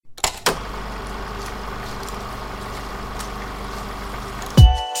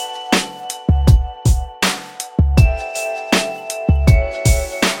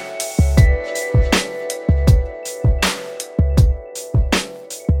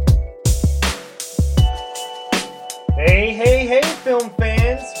Hey, hey, hey, film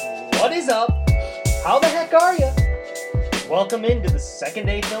fans! What is up? How the heck are you? Welcome into the Second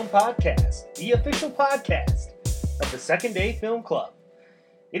Day Film Podcast, the official podcast of the Second Day Film Club.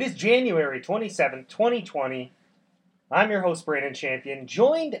 It is January 27th, 2020. I'm your host, Brandon Champion,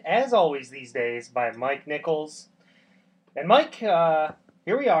 joined, as always these days, by Mike Nichols. And Mike, here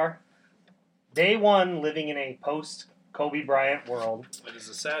we are. Day one, living in a post-Kobe Bryant world. It is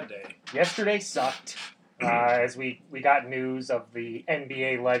a sad day. Yesterday sucked. As we got news of the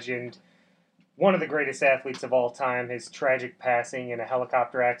NBA legend, one of the greatest athletes of all time, his tragic passing in a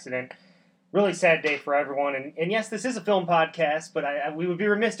helicopter accident. Really sad day for everyone. And yes, this is a film podcast, but we would be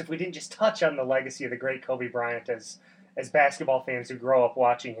remiss if we didn't just touch on the legacy of the great Kobe Bryant as basketball fans who grow up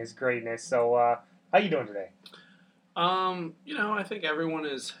watching his greatness. So, how you doing today? I think everyone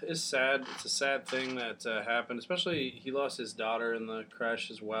is sad. It's a sad thing that happened, especially he lost his daughter in the crash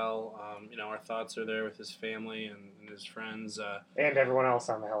as well. Our thoughts are there with his family and his friends. And everyone else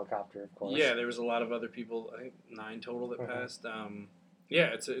on the helicopter, of course. Yeah, there was a lot of other people, I think 9 total that passed.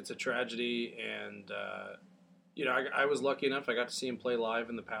 It's a tragedy, and, I was lucky enough. I got to see him play live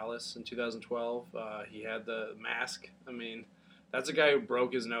in the Palace in 2012. He had the mask. I mean, that's a guy who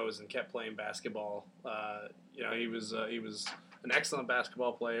broke his nose and kept playing basketball. He was an excellent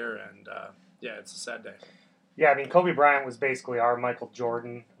basketball player, and it's a sad day. Yeah, I mean, Kobe Bryant was basically our Michael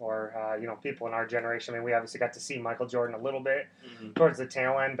Jordan, or people in our generation. I mean, we obviously got to see Michael Jordan a little bit towards the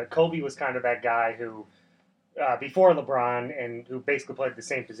tail end, but Kobe was kind of that guy who, before LeBron, and who basically played the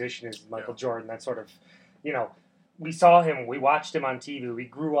same position as Michael Jordan. That sort of, we saw him, we watched him on TV, we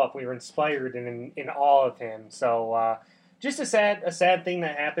grew up, we were inspired and in awe of him. So. Just a sad thing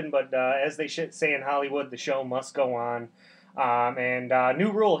that happened, but as they say in Hollywood, the show must go on.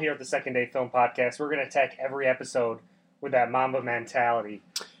 New rule here at the Second Day Film Podcast, we're going to attack every episode with that Mamba mentality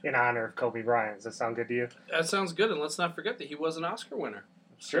in honor of Kobe Bryant. Does that sound good to you? That sounds good, and let's not forget that he was an Oscar winner.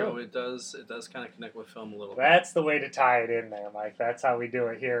 True. So it does kind of connect with film a little bit. That's the way to tie it in there, Mike. That's how we do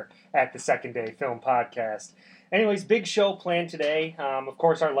it here at the Second Day Film Podcast. Anyways, big show planned today. Of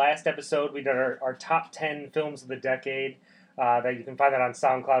course, our last episode, we did our top 10 films of the decade. That you can find that on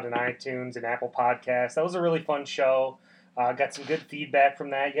SoundCloud and iTunes and Apple Podcasts. That was a really fun show. Got some good feedback from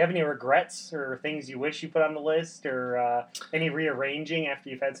that. You have any regrets or things you wish you put on the list, or any rearranging after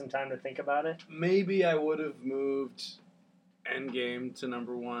you've had some time to think about it? Maybe I would have moved Endgame to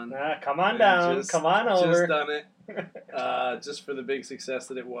number 1. Come on down. Come on over. Just done it. Just for the big success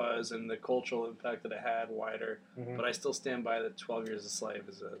that it was and the cultural impact that it had wider. Mm-hmm. But I still stand by that 12 Years a Slave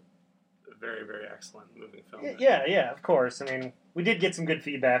is a very, very excellent moving film. Yeah, of course. I mean, we did get some good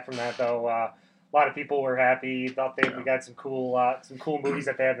feedback from that, though. A lot of people were happy. Thought we got some cool movies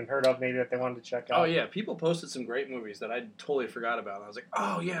that they hadn't heard of, maybe that they wanted to check out. Oh yeah, people posted some great movies that I totally forgot about. I was like,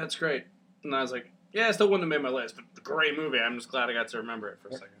 oh yeah, that's great. And I was like, yeah, I still wouldn't have made my list, but great movie. I'm just glad I got to remember it for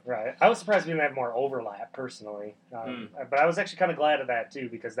a second. Right. I was surprised we didn't have more overlap, personally. But I was actually kind of glad of that, too,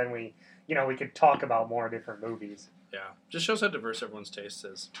 because then we could talk about more different movies. Yeah. Just shows how diverse everyone's taste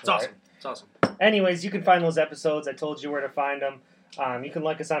is. It's awesome. It's awesome. Anyways, you can find those episodes. I told you where to find them. You can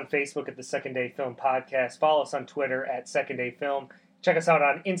like us on Facebook at the Second Day Film Podcast. Follow us on Twitter at Second Day Film. Check us out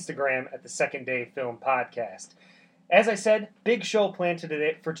on Instagram at the Second Day Film Podcast. As I said, big show planned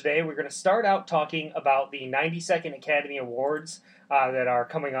for today. We're going to start out talking about the 92nd Academy Awards that are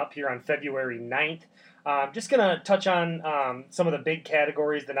coming up here on February 9th. Just going to touch on some of the big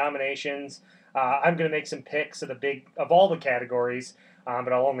categories, the nominations. I'm going to make some picks of all the categories,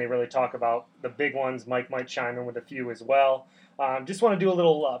 but I'll only really talk about the big ones. Mike might chime in with a few as well. Just want to do a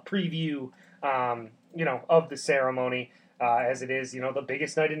little preview, of the ceremony. As it is, the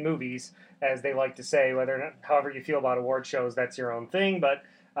biggest night in movies, as they like to say. However you feel about award shows, that's your own thing, but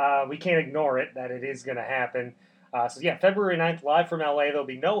we can't ignore it, that it is going to happen. February 9th, live from LA. There'll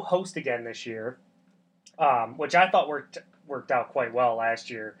be no host again this year, which I thought worked out quite well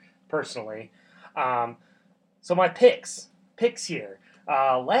last year, personally. So my picks here.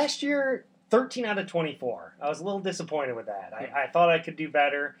 Last year, 13 out of 24. I was a little disappointed with that. I thought I could do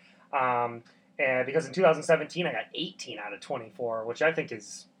better. And because in 2017, I got 18 out of 24, which I think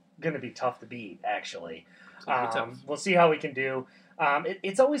is going to be tough to beat, actually. We'll see how we can do.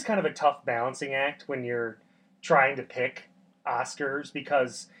 It's always kind of a tough balancing act when you're trying to pick Oscars,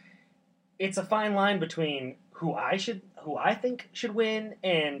 because it's a fine line between who I think should win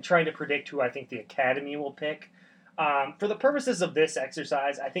and trying to predict who I think the Academy will pick. For the purposes of this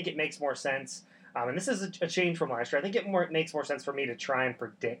exercise, I think it makes more sense, and this is a change from last year, I think it makes more sense for me to try and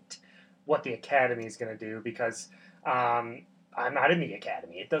predict what the Academy is going to do, because I'm not in the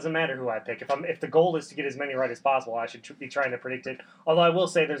Academy. It doesn't matter who I pick. If the goal is to get as many right as possible, I should be trying to predict it. Although I will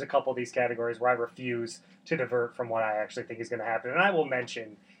say there's a couple of these categories where I refuse to divert from what I actually think is going to happen, and I will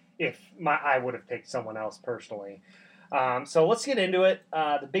mention if I would have picked someone else personally. So let's get into it.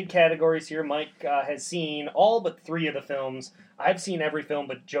 The big categories here. Mike has seen all but 3 of the films. I've seen every film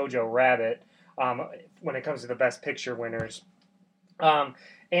but Jojo Rabbit when it comes to the Best Picture winners.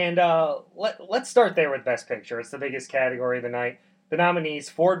 Let's start there with Best Picture. It's the biggest category of the night. The nominees: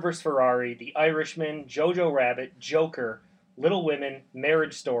 Ford vs. Ferrari, The Irishman, Jojo Rabbit, Joker, Little Women,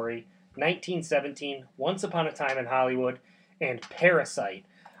 Marriage Story, 1917, Once Upon a Time in Hollywood, and Parasite.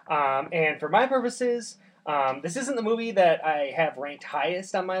 And for my purposes, this isn't the movie that I have ranked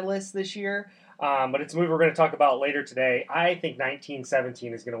highest on my list this year, but it's a movie we're going to talk about later today. I think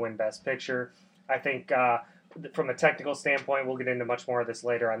 1917 is going to win Best Picture. I think from a technical standpoint, we'll get into much more of this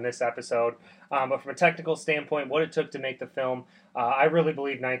later on this episode, but from a technical standpoint, what it took to make the film, I really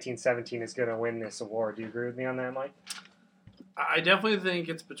believe 1917 is going to win this award. Do you agree with me on that, Mike? I definitely think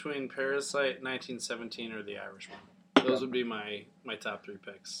it's between Parasite, 1917, or The Irishman. Those would be my top 3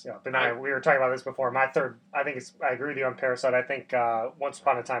 picks. Yeah, but we were talking about this before. My third, I agree with you on Parasite. I think Once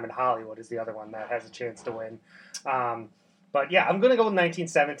Upon a Time in Hollywood is the other one that has a chance to win. But yeah, I'm going to go with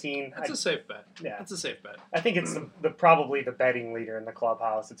 1917. That's a safe bet. Yeah, that's a safe bet. I think it's probably the betting leader in the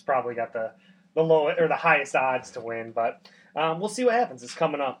clubhouse. It's probably got the lowest or the highest odds to win. But we'll see what happens. It's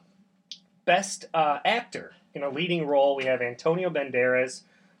coming up. Best actor in a leading role, we have Antonio Banderas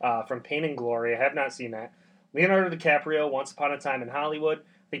from Pain and Glory. I have not seen that. Leonardo DiCaprio, Once Upon a Time in Hollywood.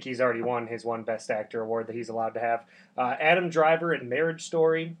 I think he's already won his one Best Actor award that he's allowed to have. Adam Driver in Marriage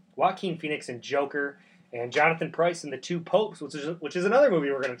Story. Joaquin Phoenix in Joker. And Jonathan Pryce in The Two Popes, which is another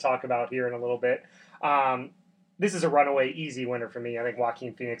movie we're going to talk about here in a little bit. This is a runaway easy winner for me. I think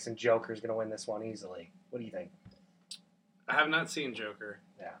Joaquin Phoenix in Joker is going to win this one easily. What do you think? I have not seen Joker.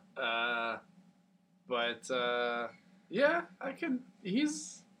 Yeah. Yeah, I can.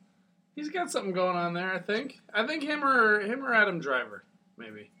 He's got something going on there. I think him or Adam Driver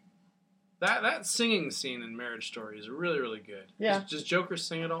maybe. That singing scene in Marriage Story is really, really good. Yeah. Does Joker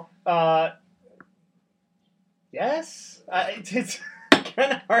sing at all? Yes. It's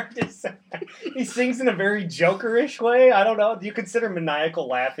kind of hard to say. He sings in a very Joker-ish way. I don't know. Do you consider maniacal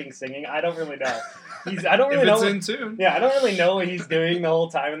laughing singing? I don't really know. I don't really know. If it's in tune. Yeah, I don't really know what he's doing the whole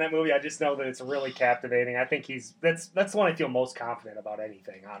time in that movie. I just know that it's really captivating. I think that's the one I feel most confident about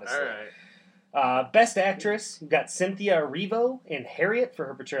anything, honestly. All right. Best Actress, we've got Cynthia Erivo in Harriet for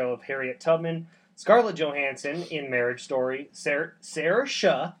her portrayal of Harriet Tubman. Scarlett Johansson in Marriage Story.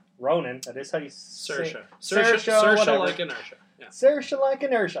 Saoirse Ronan, that is how you say it. Saoirse like inertia. Yeah. Saoirse like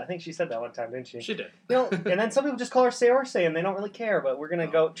inertia. I think she said that one time, didn't she? She did. And then some people just call her Saoirse, and they don't really care, but we're going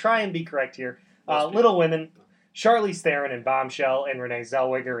to try and be correct here. Little Women, Charlize Theron in Bombshell, and Renee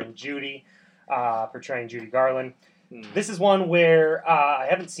Zellweger in Judy, portraying Judy Garland. This is one where I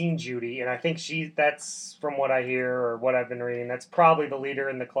haven't seen Judy, and I think that's, from what I hear or what I've been reading, that's probably the leader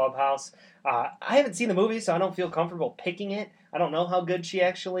in the clubhouse. I haven't seen the movie, so I don't feel comfortable picking it. I don't know how good she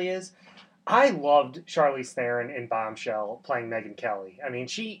actually is. I loved Charlize Theron in Bombshell playing Megyn Kelly. I mean,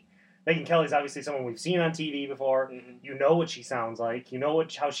 Megyn Kelly's obviously someone we've seen on TV before. Mm-hmm. You know what she sounds like. You know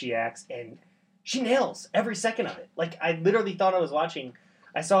how she acts, and she nails every second of it. Like, I literally thought I was watching.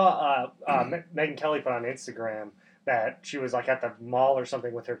 I saw Megyn Kelly put on Instagram that she was like at the mall or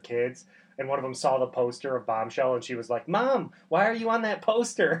something with her kids, and one of them saw the poster of Bombshell, and she was like, "Mom, why are you on that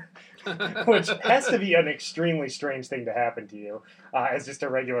poster?" Which has to be an extremely strange thing to happen to you as just a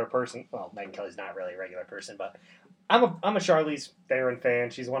regular person. Well, Megyn Kelly's not really a regular person, but I'm a Charlize Theron fan.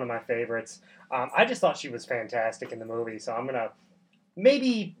 She's one of my favorites. I just thought she was fantastic in the movie, so I'm gonna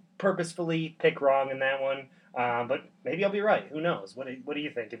maybe purposefully pick wrong in that one. But maybe I'll be right. Who knows? What do you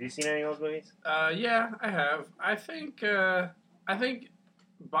think? Have you seen any of those movies? Yeah, I have. I think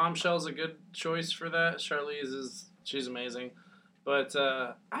Bombshell's a good choice for that. Charlize she's amazing. But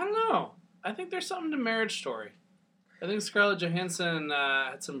I don't know. I think there's something to Marriage Story. I think Scarlett Johansson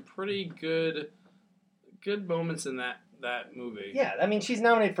had some pretty good moments in that movie. Yeah, I mean, she's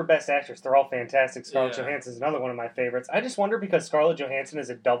nominated for Best Actress. They're all fantastic. Scarlett Johansson's another one of my favorites. I just wonder, because Scarlett Johansson is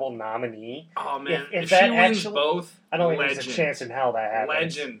a double nominee. Oh, man. If she wins both, I don't think there's a chance in hell that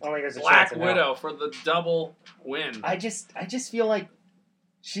happens. Legend. I don't think there's a Black chance in Widow hell. for the double win. I just feel like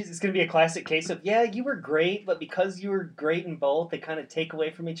it's going to be a classic case of, yeah, you were great, but because you were great in both, they kind of take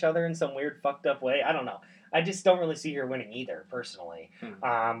away from each other in some weird, fucked up way. I don't know. I just don't really see her winning either, personally.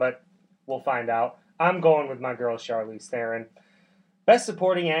 But we'll find out. I'm going with my girl, Charlize Theron. Best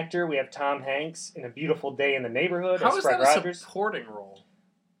Supporting Actor, we have Tom Hanks in A Beautiful Day in the Neighborhood as Fred Rogers. How is that a supporting role?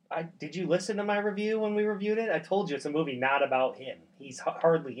 Did you listen to my review when we reviewed it? I told you it's a movie not about him. He's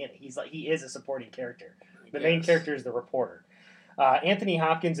hardly in it. He is a supporting character. The main character is the reporter. Anthony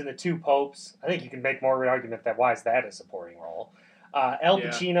Hopkins in The Two Popes. I think you can make more of an argument that why is that a supporting role. Al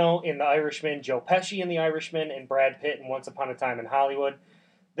Pacino in The Irishman, Joe Pesci in The Irishman, and Brad Pitt in Once Upon a Time in Hollywood.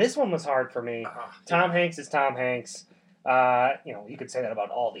 This one was hard for me. Tom Hanks is Tom Hanks. You could say that about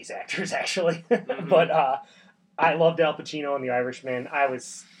all these actors, actually. Mm-hmm. But I loved Al Pacino in The Irishman. I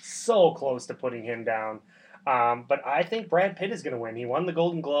was so close to putting him down. But I think Brad Pitt is going to win. He won the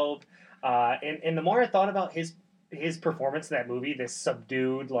Golden Globe. And the more I thought about his performance in that movie, this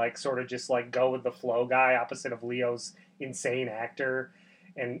subdued, like, sort of just, like, go-with-the-flow guy opposite of Leo's insane actor.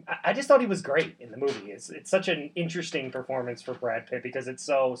 And I just thought he was great in the movie. It's such an interesting performance for Brad Pitt because it's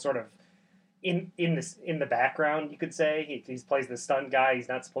so sort of in the background, you could say. He plays the stunt guy. He's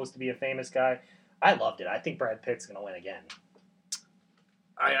not supposed to be a famous guy. I loved it. I think Brad Pitt's going to win again.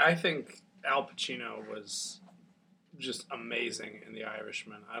 I think Al Pacino was just amazing in The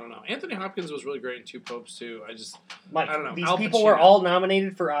Irishman. I don't know. Anthony Hopkins was really great in Two Popes too. Mike, I don't know. These people were all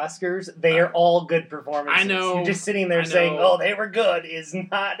nominated for Oscars. They are all good performances. I know. You're just sitting there saying, "Oh, they were good," is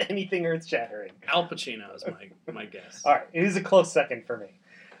not anything earth-shattering. Al Pacino is my guess. All right, it is a close second for me.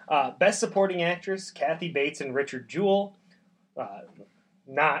 Best Supporting Actress: Kathy Bates and Richard Jewell.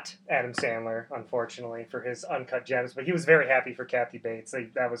 Not Adam Sandler, unfortunately, for his Uncut Gems, but he was very happy for Kathy Bates.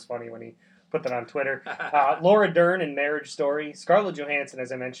 That was funny when he put that on Twitter. Laura Dern in Marriage Story, Scarlett Johansson,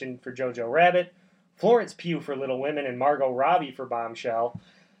 as I mentioned, for Jojo Rabbit, Florence Pugh for Little Women, and Margot Robbie for Bombshell.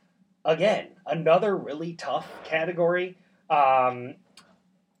 Again, another really tough category. I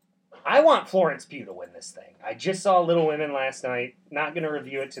want Florence Pugh to win this thing. I just saw Little Women last night. Not going to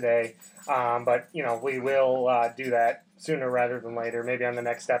review it today, but we will do that sooner rather than later, maybe on the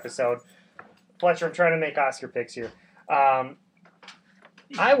next episode. Fletcher, I'm trying to make Oscar picks here.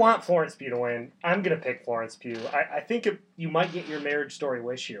 I want Florence Pugh to win. I'm going to pick Florence Pugh. I think you might get your Marriage Story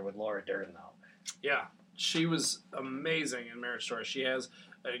wish here with Laura Dern, though. Yeah, she was amazing in Marriage Story. She has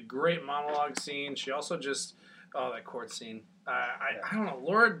a great monologue scene. She also that court scene. I don't know.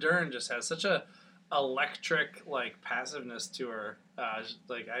 Laura Dern just has such a electric, like, passiveness to her. I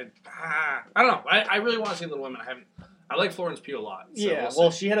don't know. I really want to see Little Women. I like Florence Pugh a lot.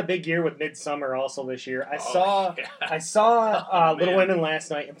 So she had a big year with Midsommar also this year. I saw Little Women last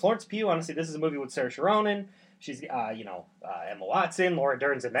night, and Florence Pugh, honestly, this is a movie with Saoirse Ronan. She's, Emma Watson, Laura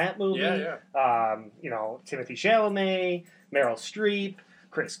Dern's in that movie. Timothée Chalamet, Meryl Streep,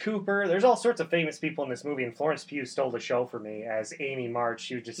 Chris Cooper. There's all sorts of famous people in this movie, and Florence Pugh stole the show for me as Amy March.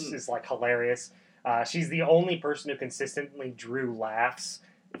 She just is, like, hilarious. She's the only person who consistently drew laughs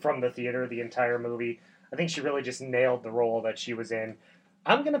from the theater the entire movie. I think she really just nailed the role that she was in.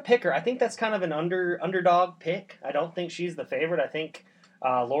 I'm going to pick her. I think that's kind of an underdog pick. I don't think she's the favorite. I think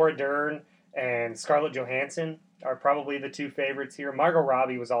Laura Dern and Scarlett Johansson are probably the two favorites here. Margot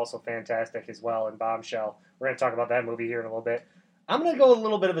Robbie was also fantastic as well in Bombshell. We're going to talk about that movie here in a little bit. I'm going to go with a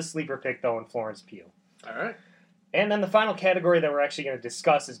little bit of a sleeper pick, though, in Florence Pugh. All right. And then the final category that we're actually going to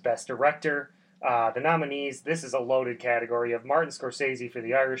discuss is Best Director. The nominees, this is a loaded category of Martin Scorsese for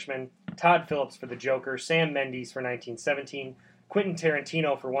The Irishman, Todd Phillips for The Joker, Sam Mendes for 1917, Quentin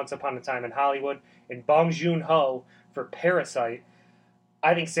Tarantino for Once Upon a Time in Hollywood, and Bong Joon-ho for Parasite.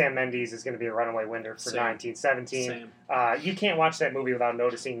 I think Sam Mendes is going to be a runaway winner for 1917. You can't watch that movie without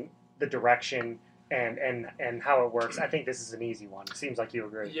noticing the direction and how it works. I think this is an easy one. It seems like you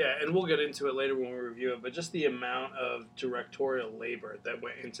agree. Yeah, and we'll get into it later when we review it, but just the amount of directorial labor that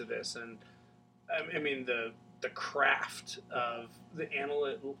went into this, and I mean the craft of the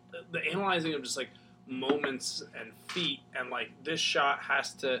analyzing of just, like, moments and feet, and, like, this shot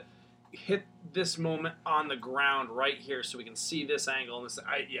has to hit this moment on the ground right here so we can see this angle and this.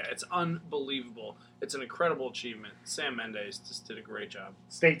 It's unbelievable. It's an incredible achievement. Sam Mendes just did a great job.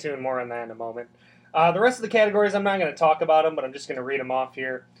 Stay tuned, more on that in a moment. The rest of the categories, I'm not going to talk about them, but I'm just going to read them off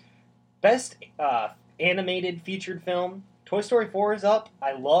here. Best animated featured film. Toy Story 4 is up.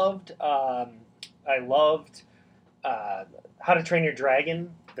 I loved How to Train Your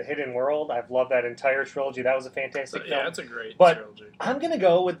Dragon, The Hidden World. I've loved that entire trilogy. That was a fantastic film. Yeah, that's a great trilogy. I'm going to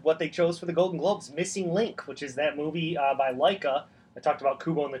go with what they chose for the Golden Globes, Missing Link, which is that movie by Laika. I talked about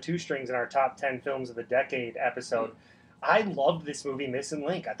Kubo and the Two Strings in our top 10 films of the decade episode. I loved this movie, Missing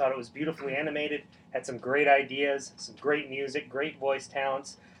Link. I thought it was beautifully animated, had some great ideas, some great music, great voice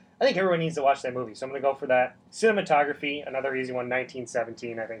talents. I think everyone needs to watch that movie, so I'm going to go for that. Cinematography, another easy one,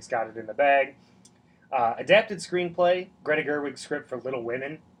 1917, I think's got it in the bag. Adapted screenplay, Greta Gerwig's script for Little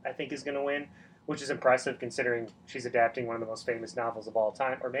Women, I think is going to win, which is impressive considering she's adapting one of the most famous novels of all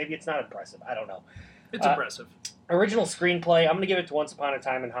time. Or maybe it's not impressive. I don't know. It's impressive. Original screenplay, I'm going to give it to Once Upon a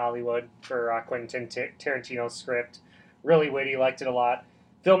Time in Hollywood for Quentin Tarantino's script. Really witty, liked it a lot.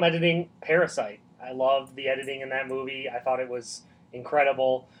 Film editing, Parasite. I loved the editing in that movie. I thought it was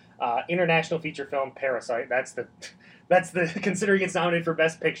incredible. International feature film, Parasite. That's the considering it's nominated for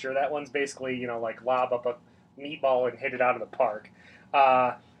Best Picture. That one's basically, like lob up a meatball and hit it out of the park.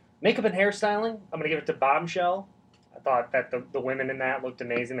 Makeup and hairstyling, I'm going to give it to Bombshell. I thought that the women in that looked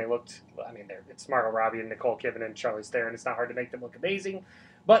amazing. It's Margot Robbie and Nicole Kidman and Charlize Theron. It's not hard to make them look amazing.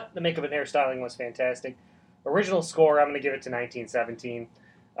 But the makeup and hairstyling was fantastic. Original score, I'm going to give it to 1917.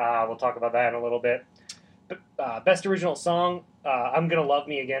 We'll talk about that in a little bit. Best original song, I'm Gonna Love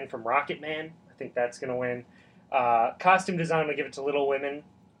Me Again from Rocket Man. I think that's going to win. Costume design, I'm going to give it to Little Women.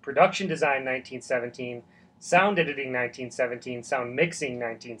 Production design, 1917. Sound editing, 1917. Sound mixing,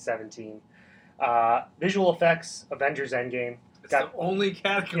 1917. Visual effects, Avengers Endgame. It's the only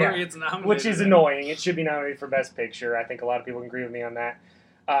category it's nominated. Which is annoying. It should be nominated for Best Picture. I think a lot of people agree with me on that.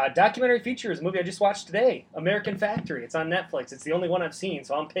 Documentary feature is a movie I just watched today, American Factory. It's on Netflix. It's the only one I've seen,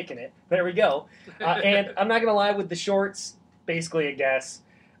 so I'm picking it. There we go. And I'm not going to lie, with the shorts, basically a guess.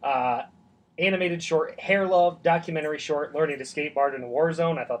 Animated short, Hair Love. Documentary short, Learning to Skateboard in a War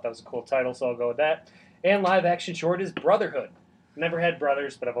Zone. I thought that was a cool title, so I'll go with that. And live action short is Brotherhood. Never had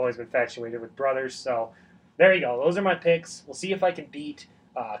brothers, but I've always been infatuated with brothers. So there you go. Those are my picks. We'll see if I can beat.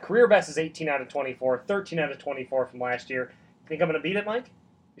 Career best is 18 out of 24, 13 out of 24 from last year. You think I'm going to beat it, Mike?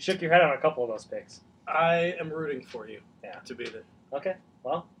 You shook your head on a couple of those picks. I am rooting for you to beat it. Okay.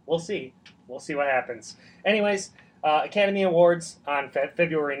 Well, we'll see. We'll see what happens. Anyways, Academy Awards on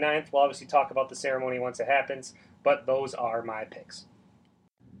February 9th. We'll obviously talk about the ceremony once it happens, but those are my picks.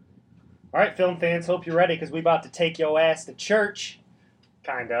 All right, film fans, hope you're ready because we're about to take your ass to church,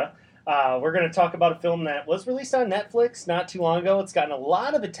 kinda. We're going to talk about a film that was released on Netflix not too long ago. It's gotten a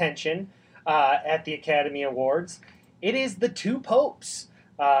lot of attention at the Academy Awards. It is The Two Popes.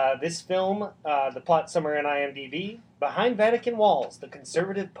 This film, the plot summary on IMDb, behind Vatican walls, the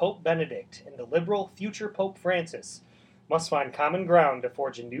conservative Pope Benedict and the liberal future Pope Francis must find common ground to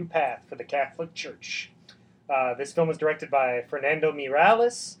forge a new path for the Catholic Church. This film is directed by Fernando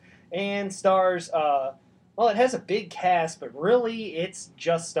Miralles and stars, it has a big cast, but really it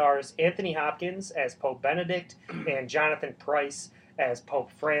just stars Anthony Hopkins as Pope Benedict and Jonathan Pryce as Pope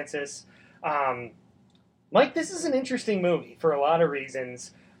Francis. Mike, this is an interesting movie for a lot of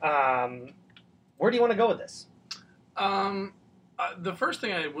reasons. Where do you want to go with this? The first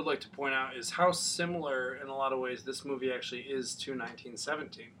thing I would like to point out is how similar, in a lot of ways, this movie actually is to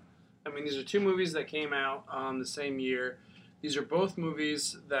 1917. I mean, these are two movies that came out the same year. These are both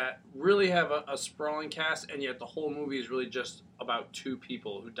movies that really have a sprawling cast, and yet the whole movie is really just about two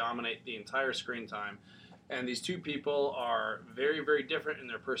people who dominate the entire screen time. And these two people are very, very different in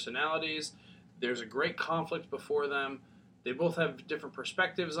their personalities. There's a great conflict before them. They both have different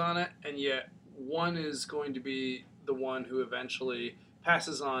perspectives on it, and yet one is going to be the one who eventually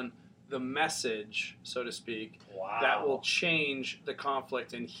passes on the message, so to speak, that will change the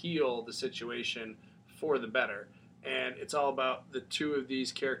conflict and heal the situation for the better. And it's all about the two of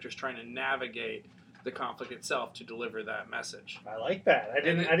these characters trying to navigate the conflict itself to deliver that message. I like that. I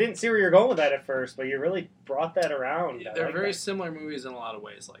didn't see where you were going with that at first, but you really brought that around. They're very similar movies in a lot of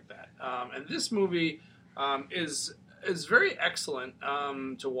ways like that. And this movie is very excellent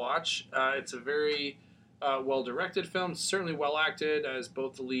to watch. It's a very well-directed film, certainly well-acted, as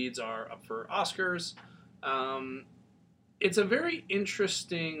both the leads are up for Oscars. It's a very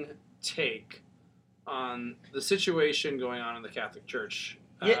interesting take on the situation going on in the Catholic Church.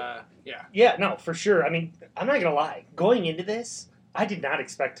 Yeah, no, for sure. I mean, I'm not going to lie. Going into this, I did not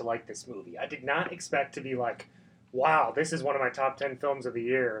expect to like this movie. I did not expect to be like, wow, this is one of my top 10 films of the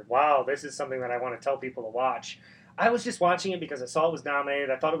year. Wow, this is something that I want to tell people to watch. I was just watching it because I saw it was nominated.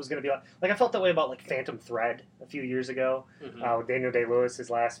 I thought it was going to be like I felt that way about like Phantom Thread a few years ago with Daniel Day-Lewis,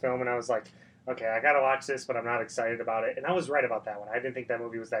 his last film, and I was like, okay, I got to watch this, but I'm not excited about it. And I was right about that one. I didn't think that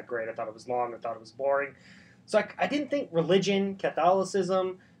movie was that great. I thought it was long. I thought it was boring. So I didn't think religion,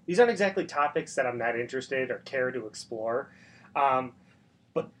 Catholicism, these aren't exactly topics that I'm that interested or care to explore.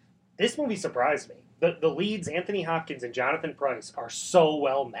 But this movie surprised me. The leads, Anthony Hopkins and Jonathan Pryce, are so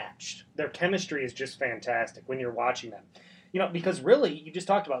well matched. Their chemistry is just fantastic when you're watching them. Because really, you just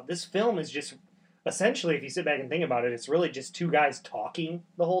talked about, this film is just, essentially, if you sit back and think about it, it's really just two guys talking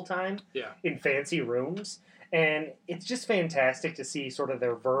the whole time in fancy rooms. And it's just fantastic to see sort of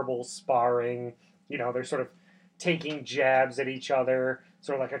their verbal sparring. They're sort of taking jabs at each other,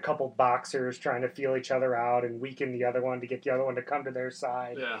 sort of like a couple boxers trying to feel each other out and weaken the other one to get the other one to come to their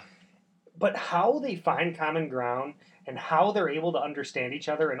side. Yeah. But how they find common ground and how they're able to understand each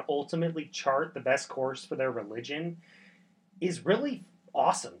other and ultimately chart the best course for their religion is really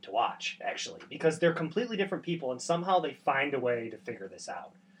awesome to watch, actually, because they're completely different people and somehow they find a way to figure this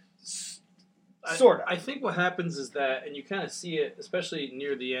out. Sort of. I think what happens is that, and you kind of see it, especially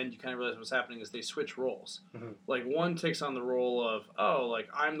near the end, you kind of realize what's happening is they switch roles. Mhm. Like, one takes on the role of, oh, like,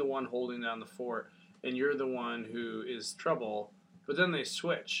 I'm the one holding down the fort, and you're the one who is trouble. But then they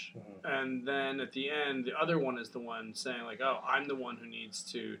switch. And then at the end, the other one is the one saying, like, oh, I'm the one who needs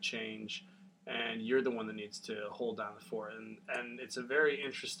to change, and you're the one that needs to hold down the fort. And it's a very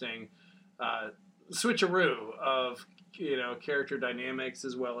interesting switcheroo of, character dynamics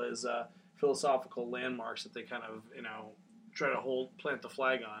as well as philosophical landmarks that they kind of, try to plant the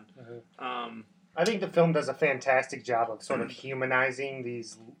flag on. I think the film does a fantastic job of sort of humanizing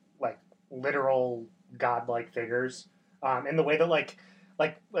these, like, literal godlike figures. In the way that, like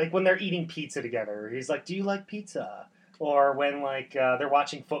when they're eating pizza together, he's like, "Do you like pizza?" Or when, like, they're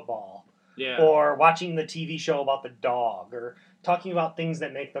watching football. Yeah. Or watching the TV show about the dog, or talking about things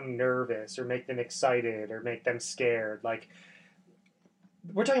that make them nervous, or make them excited, or make them scared. Like,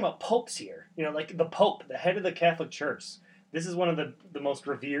 we're talking about popes here. Like the Pope, the head of the Catholic Church. This is one of the most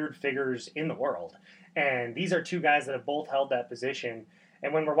revered figures in the world. And these are two guys that have both held that position.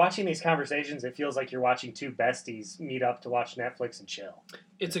 And when we're watching these conversations, it feels like you're watching two besties meet up to watch Netflix and chill.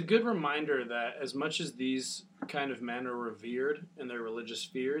 It's a good reminder that as much as these kind of men are revered in their religious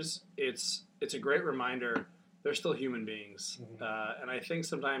spheres, it's a great reminder they're still human beings. Mm-hmm. And I think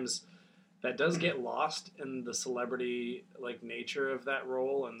sometimes that does get lost in the celebrity nature of that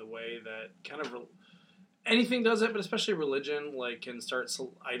role and the way that kind of anything does it, but especially religion can start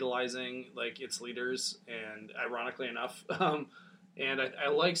idolizing its leaders. And ironically enough. And I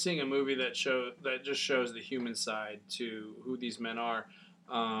like seeing a movie that just shows the human side to who these men are.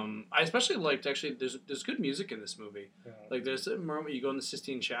 I especially liked, actually, there's good music in this movie. Yeah. Like, there's a moment you go in the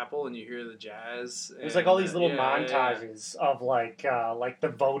Sistine Chapel and you hear the jazz. There's all these little montages of the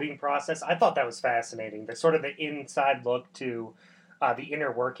voting process. I thought that was fascinating. The sort of the inside look to the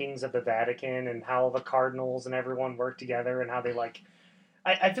inner workings of the Vatican and how the cardinals and everyone work together and how they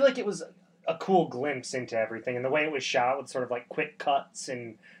I feel like it was a cool glimpse into everything, and the way it was shot with sort of quick cuts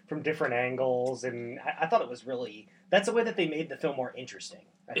and from different angles, and I thought it was really, that's the way that they made the film more interesting.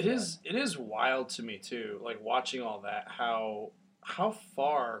 It is wild to me too, watching all that, how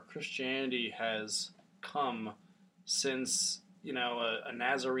far Christianity has come since a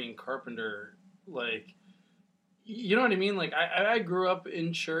Nazarene carpenter, you know what I mean? I grew up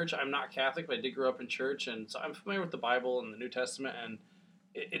in church. I'm not Catholic, but I did grow up in church, and so I'm familiar with the Bible and the New Testament, and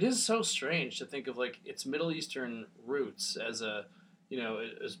it is so strange to think of its Middle Eastern roots as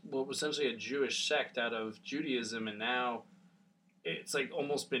as what was essentially a Jewish sect out of Judaism, and now it's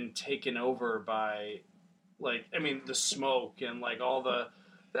almost been taken over by the smoke and all the.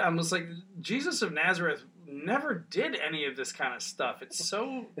 I'm just Jesus of Nazareth never did any of this kind of stuff. It's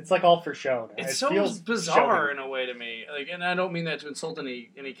all for show now. It's so bizarre in a way to me. And I don't mean that to insult any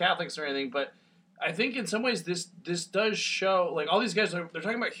Catholics or anything, but I think in some ways this does show all these guys they're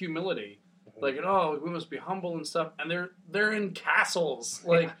talking about humility, we must be humble and stuff, and they're in castles,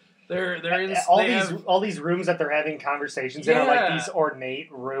 they're in all these rooms that they're having conversations in are these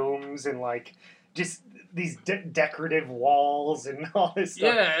ornate rooms and just these decorative walls and all this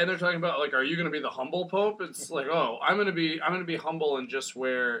stuff. Yeah, and they're talking about are you going to be the humble pope? It's I'm going to be humble and just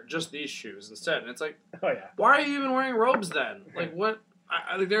wear just these shoes instead. And it's why are you even wearing robes then? What?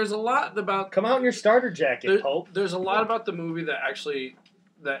 There's a lot about... Come out in your starter jacket, Pope. There's a lot about the movie that actually,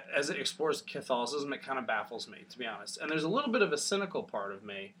 that as it explores Catholicism, it kind of baffles me, to be honest. And there's a little bit of a cynical part of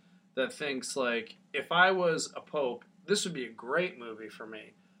me that thinks, if I was a pope, this would be a great movie for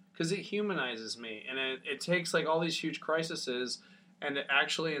me. Because it humanizes me. And it takes, all these huge crises, and it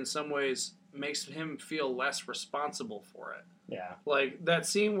actually, in some ways, makes him feel less responsible for it. Yeah. That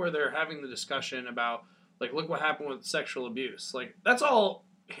scene where they're having the discussion about... look what happened with sexual abuse. That's all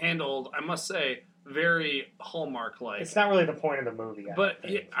handled, I must say, very Hallmark-like. It's not really the point of the movie.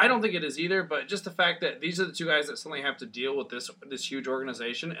 I don't think it is either, but just the fact that these are the two guys that suddenly have to deal with this huge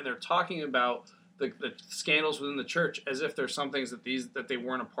organization, and they're talking about the scandals within the church as if there's some things that they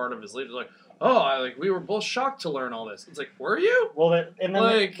weren't a part of as leaders. We were both shocked to learn all this. It's were you? Well, and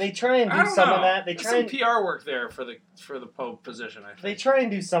then they try and do some of that. There's some PR work there for the Pope position, I think. They try and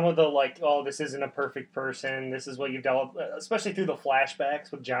do some of the this isn't a perfect person. This is what you've dealt with, especially through the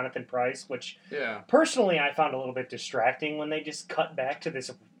flashbacks with Jonathan Pryce, which personally I found a little bit distracting when they just cut back to this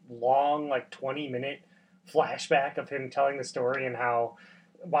long 20-minute flashback of him telling the story and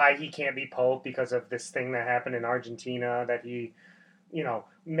why he can't be Pope because of this thing that happened in Argentina that he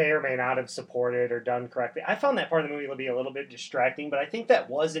may or may not have supported or done correctly. I found that part of the movie to be a little bit distracting, but I think that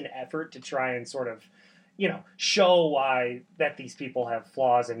was an effort to try and sort of, show why that these people have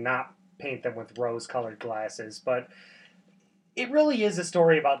flaws and not paint them with rose-colored glasses. But it really is a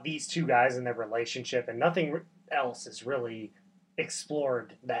story about these two guys and their relationship, and nothing else is really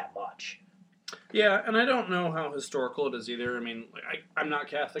explored that much. Yeah, and I don't know how historical it is either. I mean, I'm not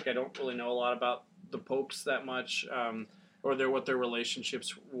Catholic. I don't really know a lot about the popes that much, or what their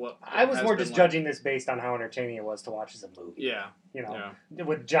relationships. I was more just judging this based on how entertaining it was to watch as a movie. Yeah,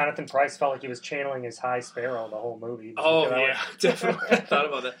 with Jonathan Pryce, felt like he was channeling his High Sparrow the whole movie. Oh yeah, definitely. I thought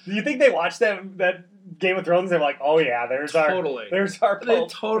about that. Do you think they watched that Game of Thrones? They're like, oh yeah, there's our pope. They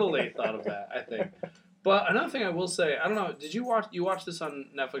totally thought of that. I think. But another thing I will say, I don't know, you watch this on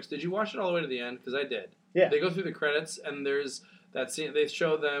Netflix? Did you watch it all the way to the end? Because I did. Yeah. They go through the credits, and there's that scene. They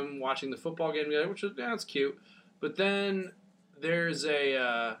show them watching the football game together, which is it's cute. But then there's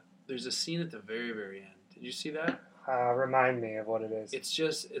a scene at the very, very end. Did you see that? Remind me of what it is. It's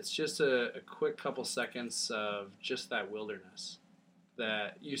just a quick couple seconds of just that wilderness.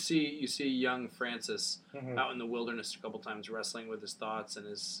 That you see young Francis out in the wilderness a couple times wrestling with his thoughts and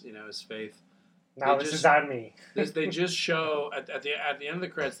his faith. Now this is on me. They just show at the end of the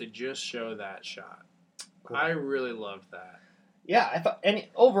credits. They just show that shot. Cool. I really loved that. Yeah,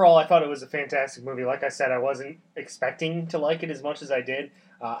 overall I thought it was a fantastic movie. Like I said, I wasn't expecting to like it as much as I did.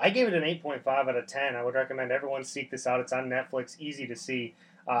 I gave it an 8.5 out of 10. I would recommend everyone seek this out. It's on Netflix, easy to see.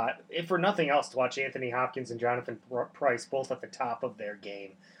 If for nothing else, to watch Anthony Hopkins and Jonathan Pryce both at the top of their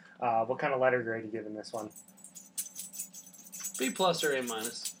game. What kind of letter grade are you giving this one? B+ or A-.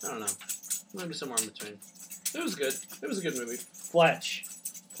 I don't know. Maybe somewhere in between. It was good. It was a good movie. Fletch,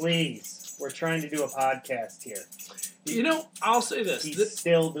 please. We're trying to do a podcast here. I'll say this. He's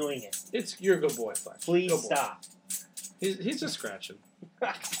still doing it. You're a good boy, Fletch. Please stop. He's just scratching.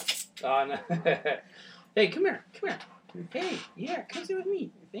 Oh, no. Hey, come here. Hey, yeah, come sit with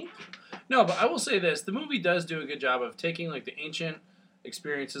me. Thank you. No, but I will say this. The movie does do a good job of taking, the ancient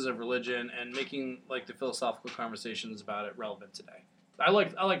experiences of religion and making, the philosophical conversations about it relevant today. I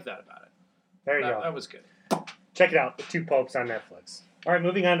like that about it. There you go. That was good. Check it out, The Two Popes on Netflix. All right,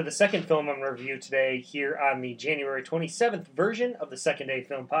 moving on to the second film I'm going to review today here on the January 27th version of the Second Day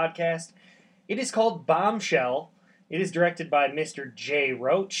Film Podcast. It is called Bombshell. It is directed by Mr. Jay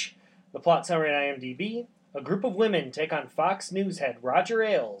Roach. The plot summary on IMDb: a group of women take on Fox News head Roger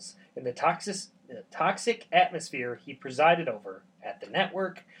Ailes in the toxic atmosphere he presided over at the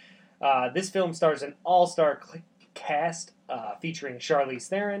network. This film stars an all-star cast featuring Charlize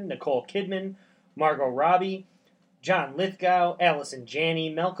Theron, Nicole Kidman, Margot Robbie, John Lithgow, Allison Janney,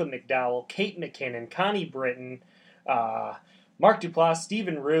 Malcolm McDowell, Kate McKinnon, Connie Britton, Mark Duplass,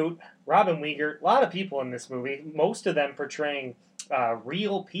 Stephen Root, Robin Wiegert. A lot of people in this movie, most of them portraying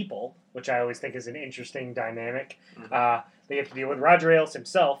real people, which I always think is an interesting dynamic. Mm-hmm. They have to deal with Roger Ailes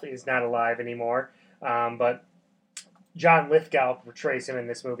himself is not alive anymore, but John Lithgow portrays him in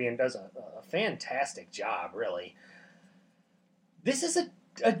this movie and does a fantastic job, really. This is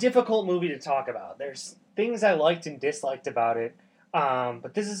a difficult movie to talk about. There's things I liked and disliked about it,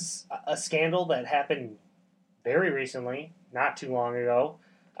 but this is a scandal that happened very recently, not too long ago,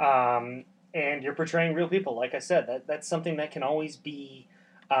 and you're portraying real people. Like I said, that's something that can always be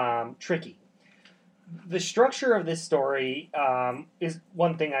tricky. The structure of this story is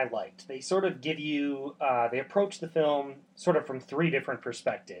one thing I liked. They sort of give you, they approach the film sort of from three different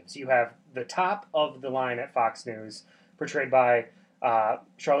perspectives. You have the top of the line at Fox News, portrayed by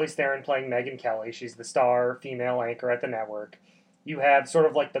Charlize Theron playing Megyn Kelly. She's the star female anchor at the network. You have sort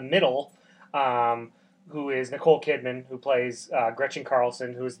of the middle, who is Nicole Kidman, who plays Gretchen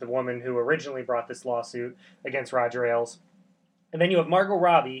Carlson, who is the woman who originally brought this lawsuit against Roger Ailes. And then you have Margot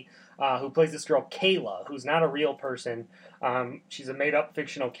Robbie, who plays this girl Kayla, who's not a real person. She's a made-up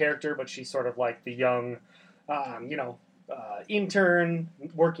fictional character, but she's sort of like the young, intern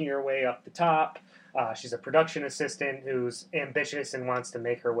working her way up the top. She's a production assistant who's ambitious and wants to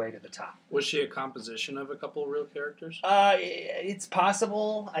make her way to the top. Was she a composition of a couple of real characters? It's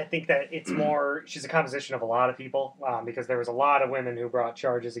possible. I think that it's more, she's a composition of a lot of people, because there was a lot of women who brought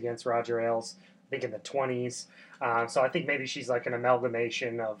charges against Roger Ailes, I think in the 20s. So I think maybe she's like an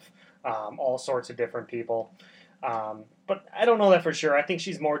amalgamation of all sorts of different people. But I don't know that for sure. I think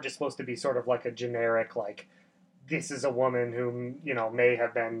she's more just supposed to be sort of like a generic, this is a woman who, may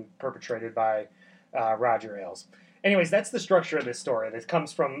have been perpetrated by Roger Ailes. Anyways, that's the structure of this story. This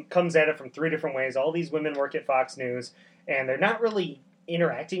comes at it from three different ways. All these women work at Fox News, and they're not really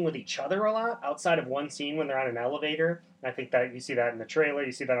interacting with each other a lot outside of one scene when they're on an elevator. I think that you see that in the trailer,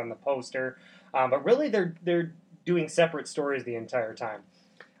 you see that on the poster. But really, they're doing separate stories the entire time.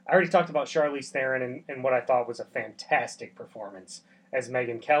 I already talked about Charlize Theron and what I thought was a fantastic performance as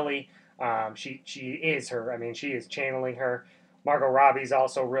Megyn Kelly. She is her. I mean, she is channeling her. Margot Robbie's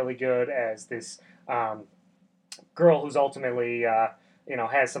also really good as this girl who's ultimately,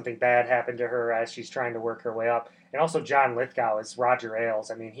 has something bad happen to her as she's trying to work her way up. And also John Lithgow as Roger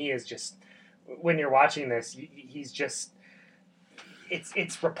Ailes. I mean, he is just, when you're watching this, he's just,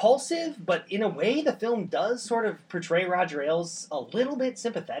 it's repulsive, but in a way the film does sort of portray Roger Ailes a little bit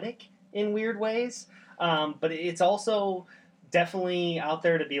sympathetic in weird ways. But it's also definitely out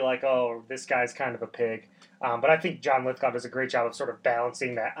there to be like, oh, this guy's kind of a pig. But I think John Lithgow does a great job of sort of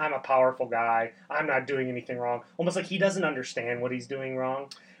balancing that I'm a powerful guy, I'm not doing anything wrong. Almost like he doesn't understand what he's doing wrong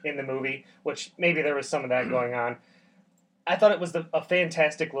in the movie, which maybe there was some of that going on. I thought it was a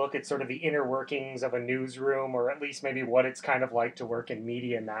fantastic look at sort of the inner workings of a newsroom, or at least maybe what it's kind of like to work in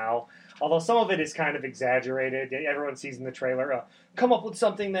media now. Although some of it is kind of exaggerated. Everyone sees in the trailer, come up with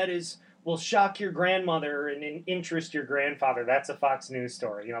something that will shock your grandmother and interest your grandfather. That's a Fox News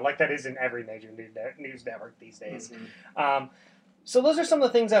story. Like that is in every major news network these days. Mm-hmm. So those are some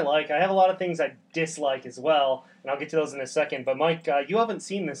of the things I like. I have a lot of things I dislike as well, and I'll get to those in a second. But Mike, you haven't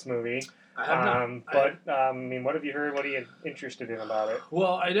seen this movie. I have not. I mean, what have you heard? What are you interested in about it?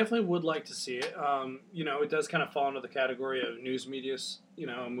 Well, I definitely would like to see it. It does kind of fall into the category of news media,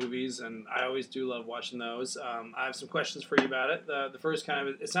 movies, and I always do love watching those. I have some questions for you about it. The first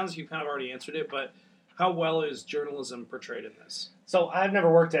it sounds like you kind of already answered it, but how well is journalism portrayed in this? So I've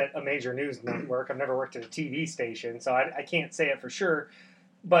never worked at a major news network. I've never worked at a TV station, so I can't say it for sure.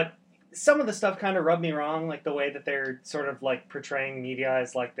 But some of the stuff kind of rubbed me wrong, like the way that they're sort of like portraying media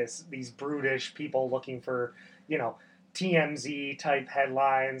as like these brutish people looking for, TMZ type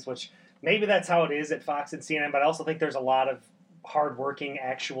headlines, which maybe that's how it is at Fox and CNN, but I also think there's a lot of hardworking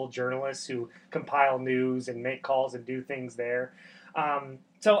actual journalists who compile news and make calls and do things there.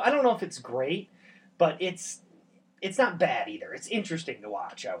 So I don't know if it's great, but it's not bad either. It's interesting to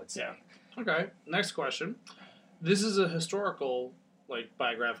watch, I would say. Yeah. Okay, next question. This is a historical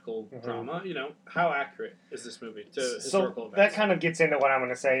biographical drama, how accurate is this movie to historical events? That kind of gets into what I'm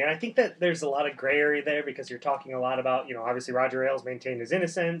going to say, and I think that there's a lot of gray area there because you're talking a lot about, obviously Roger Ailes maintained his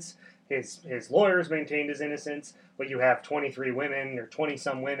innocence, his lawyers maintained his innocence, but you have 23 women or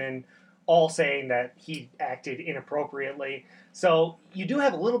 20-some women all saying that he acted inappropriately. So you do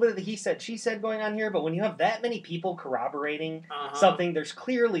have a little bit of the he said, she said going on here, but when you have that many people corroborating something, there's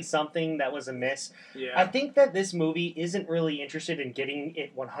clearly something that was amiss. Yeah. I think that this movie isn't really interested in getting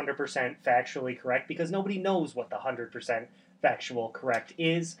it 100% factually correct because nobody knows what the 100% factual correct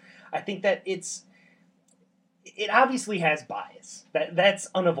is. I think that it obviously has bias. That's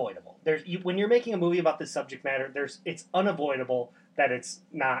unavoidable. When you're making a movie about this subject matter, it's unavoidable that it's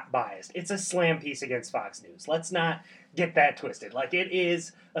not biased. It's a slam piece against Fox News. Let's not get that twisted. Like, it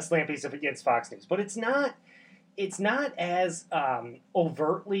is a slam piece against Fox News, but it's not as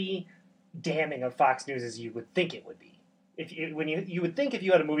overtly damning of Fox News as you would think it would be. You would think if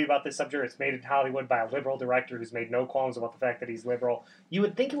you had a movie about this subject, it's made in Hollywood by a liberal director who's made no qualms about the fact that he's liberal, you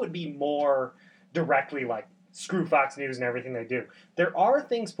would think it would be more directly like, screw Fox News and everything they do. There are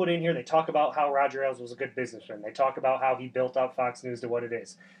things put in here. They talk about how Roger Ailes was a good businessman. They talk about how he built up Fox News to what it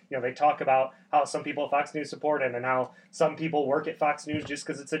is. They talk about how some people at Fox News support him and how some people work at Fox News just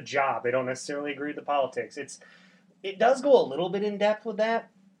because it's a job. They don't necessarily agree with the politics. It does go a little bit in depth with that,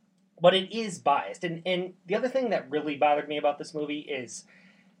 but it is biased. And the other thing that really bothered me about this movie is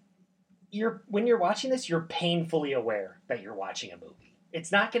when you're watching this, you're painfully aware that you're watching a movie.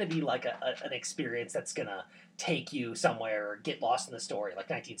 It's not going to be like an experience that's going to take you somewhere or get lost in the story, like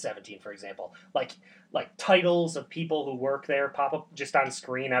 1917, for example. Like titles of people who work there pop up just on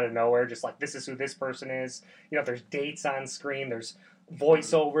screen out of nowhere, just like, this is who this person is. There's dates on screen. There's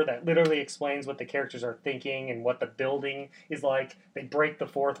voiceover that literally explains what the characters are thinking and what the building is like. They break the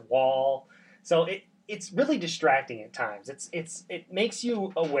fourth wall. So it's really distracting at times. It makes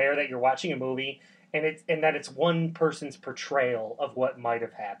you aware that you're watching a movie and that it's one person's portrayal of what might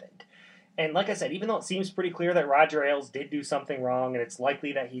have happened. And like I said, even though it seems pretty clear that Roger Ailes did do something wrong and it's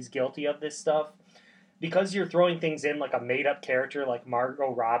likely that he's guilty of this stuff, because you're throwing things in like a made-up character like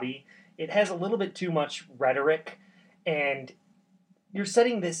Margot Robbie, it has a little bit too much rhetoric, and you're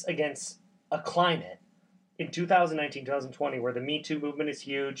setting this against a climate in 2019, 2020, where the Me Too movement is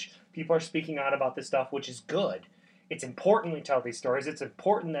huge. People are speaking out about this stuff, which is good. It's important we tell these stories. It's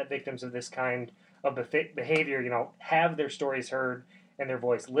important that victims of this kind of behavior, have their stories heard and their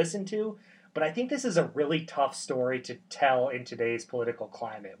voice listened to. But I think this is a really tough story to tell in today's political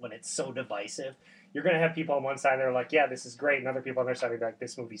climate when it's so divisive. You're going to have people on one side that are like, yeah, this is great, and other people on their side are like,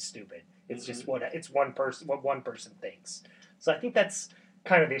 this movie's stupid. It's just what one person thinks. So I think that's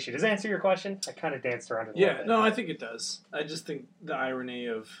kind of the issue. Does that answer your question? I kind of danced around it a little bit. No, I think it does. I just think the irony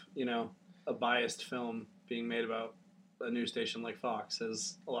of, a biased film being made about a news station like Fox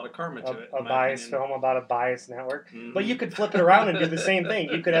has a lot of karma to it. A biased opinion. film about a biased network. But you could flip it around and do the same thing.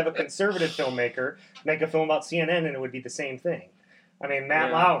 You could have a conservative filmmaker make a film about CNN and it would be the same thing. I mean,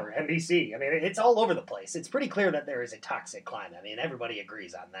 Matt Lauer, NBC. I mean, it's all over the place. It's pretty clear that there is a toxic climate. I mean, everybody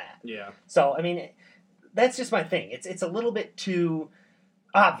agrees on that. Yeah. So, I mean, that's just my thing. It's a little bit too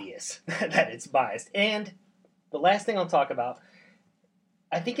obvious that it's biased. And the last thing I'll talk about,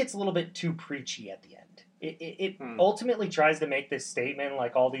 I think it's a little bit too preachy at the end. It ultimately tries to make this statement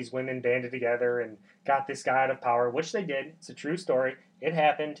like all these women banded together and got this guy out of power, which they did. It's a true story. It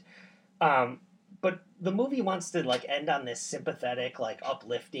happened. But the movie wants to like end on this sympathetic, like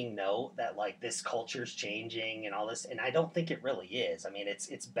uplifting note that like this culture's changing and all this, and I don't think it really is. I mean,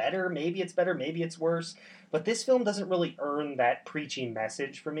 it's better, maybe it's worse, but this film doesn't really earn that preaching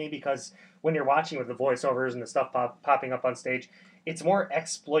message for me because when you're watching with the voiceovers and the stuff popping up on stage, it's more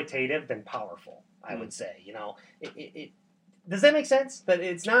exploitative than powerful. I would say, it does that make sense? That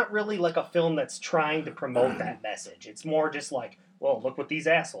it's not really like a film that's trying to promote that message. It's more just like, well, look what these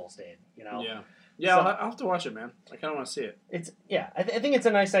assholes did, Yeah, So- I'll have to watch it, man. I kind of want to see it. I think it's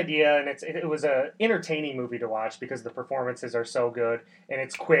a nice idea, and it was a entertaining movie to watch because the performances are so good, and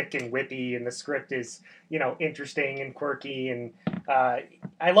it's quick and whippy, and the script is interesting and quirky, and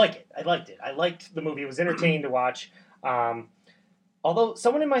I like it. I liked it. I liked the movie. It was entertaining to watch. Although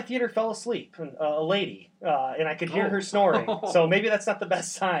someone in my theater fell asleep, a lady, and I could hear her snoring, so maybe that's not the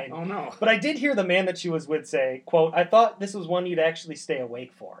best sign. Oh no! But I did hear the man that she was with say, "quote I thought this was one you'd actually stay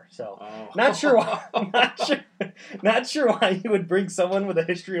awake for." So, not sure why. Not sure why you would bring someone with a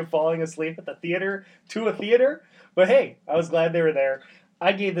history of falling asleep at the theater to a theater. But hey, I was glad they were there.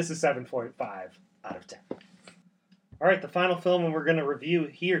 I gave this a 7.5 out of 10. All right, the final film we're going to review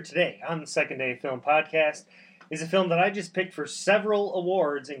here today on the Second Day Film Podcast is a film that I just picked for several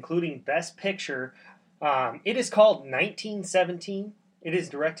awards, including Best Picture. It is called 1917. It is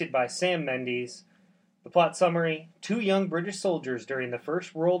directed by Sam Mendes. The plot summary: 2 young British soldiers during the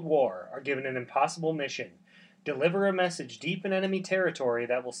First World War are given an impossible mission. Deliver a message deep in enemy territory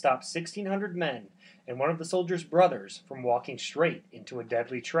that will stop 1,600 men and one of the soldiers' brothers from walking straight into a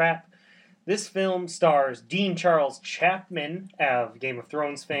deadly trap. This film stars Dean Charles Chapman of Game of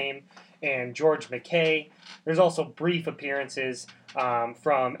Thrones fame and George McKay. There's also brief appearances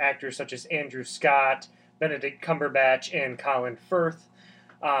from actors such as Andrew Scott, Benedict Cumberbatch, and Colin Firth.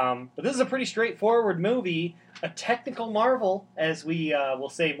 But this is a pretty straightforward movie, a technical marvel, as we will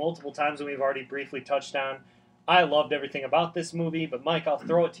say multiple times and we've already briefly touched on. I loved everything about this movie, but Mike, I'll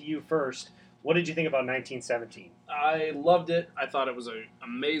throw it to you first. What did you think about 1917? I loved it. I thought it was an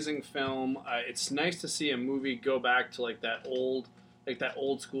amazing film. It's nice to see a movie go back to that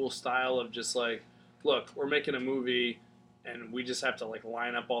old school style of just like, look, we're making a movie and we just have to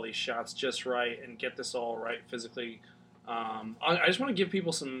line up all these shots just right and get this all right physically. I just want to give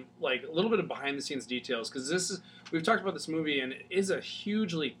people some a little bit of behind the scenes details because we've talked about this movie and it is a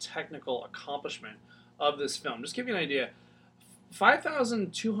hugely technical accomplishment of this film. Just to give you an idea,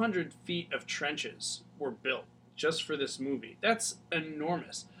 5,200 feet of trenches were built just for this movie. That's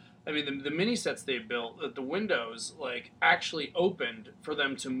enormous. I mean, the mini sets they built, the windows actually opened for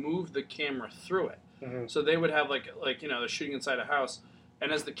them to move the camera through it. Mm-hmm. So they would have they're shooting inside a house,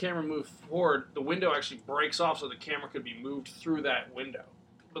 and as the camera moved forward, the window actually breaks off so the camera could be moved through that window.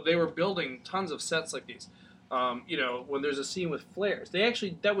 But they were building tons of sets like these. When there's a scene with flares,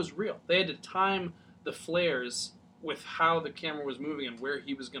 that was real. They had to time the flares with how the camera was moving and where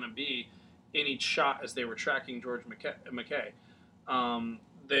he was going to be in each shot as they were tracking George McKay.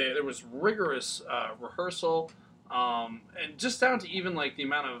 There was rigorous rehearsal, and just down to even the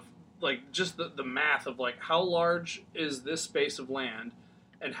amount of just the math of how large is this space of land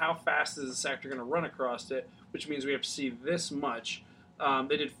and how fast is this actor going to run across it, which means we have to see this much.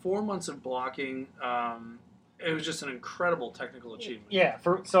 They did 4 months of blocking. It was just an incredible technical achievement. Yeah,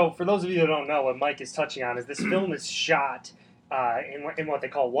 for those of you who don't know, what Mike is touching on is this film is shot in what they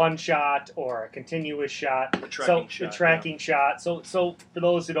call one shot or a continuous shot. The tracking shot. So for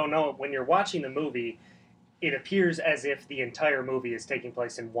those who don't know, when you're watching the movie, it appears as if the entire movie is taking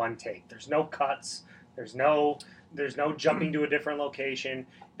place in one take. There's no cuts. There's no jumping to a different location.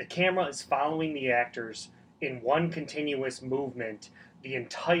 The camera is following the actors in one continuous movement the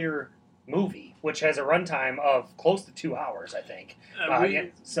entire movie, which has a runtime of close to 2 hours, I think.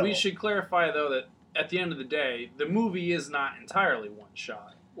 We should clarify, though, that at the end of the day, the movie is not entirely one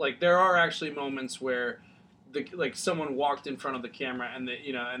shot. Like, there are actually moments where someone walked in front of the camera and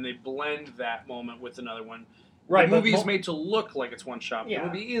they blend that moment with another one. Right, the movie is made to look like it's one shot. But the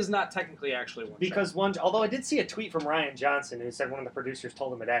movie is not technically actually one shot. Although I did see a tweet from Ryan Johnson who said one of the producers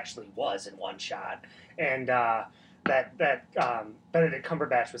told him it actually was in one shot, and that Benedict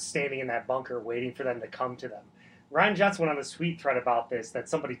Cumberbatch was standing in that bunker waiting for them to come to them. Ryan Johnson went on a tweet thread about this, that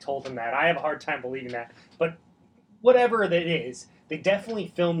somebody told him that. I have a hard time believing that, but whatever it is, they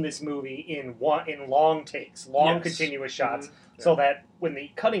definitely filmed this movie in long takes, continuous shots, so that when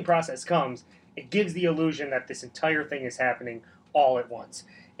the cutting process comes, it gives the illusion that this entire thing is happening all at once.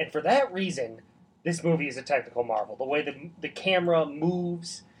 And for that reason, this movie is a technical marvel. The way the camera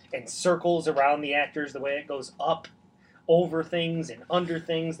moves and circles around the actors, the way it goes up over things and under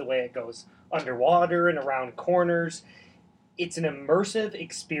things, the way it goes underwater and around corners. It's an immersive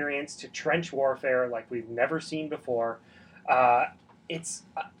experience to trench warfare like we've never seen before.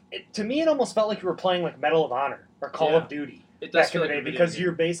 To me, it almost felt like you were playing like Medal of Honor or Call of Duty back in the day, because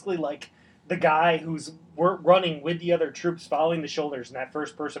you're basically like the guy who's running with the other troops, following the shoulders in that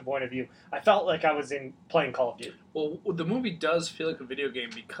first-person point of view. I felt like I was playing Call of Duty. Well, the movie does feel like a video game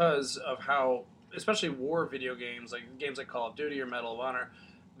because of how, especially war video games, like games like Call of Duty or Medal of Honor,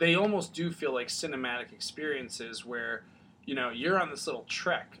 they almost do feel like cinematic experiences where, you're on this little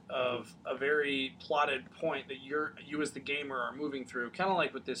trek of a very plotted point that you as the gamer are moving through, kind of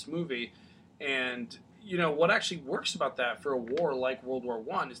like with this movie. And what actually works about that for a war like World War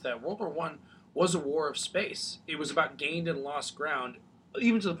I is that World War I was a war of space. It was about gained and lost ground,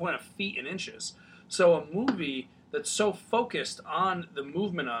 even to the point of feet and inches. So a movie that's so focused on the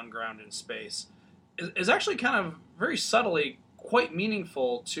movement on ground in space is actually kind of very subtly quite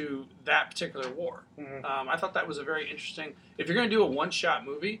meaningful to that particular war. Mm-hmm. I thought that was a very interesting... If you're going to do a one-shot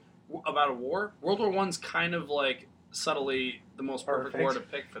movie about a war, World War I's kind of like subtly the most perfect war to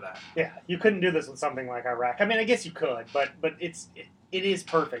pick for that. Yeah, you couldn't do this with something like Iraq. I mean, I guess you could, but it is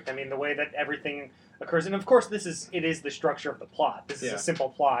perfect. I mean, the way that everything occurs, and of course, it is the structure of the plot. This is a simple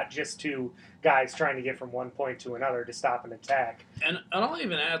plot, just two guys trying to get from one point to another to stop an attack. And I'll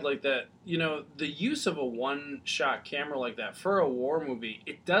even add like that. The use of a one-shot camera like that for a war movie,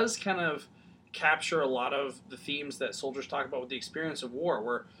 it does kind of capture a lot of the themes that soldiers talk about with the experience of war,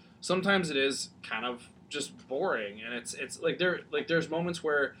 where sometimes it is kind of just boring, and it's like there's moments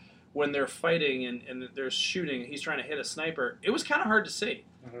where when they're fighting and there's shooting, he's trying to hit a sniper. It was kind of hard to see.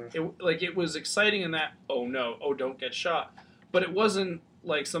 Mm-hmm. It was exciting in that don't get shot, but it wasn't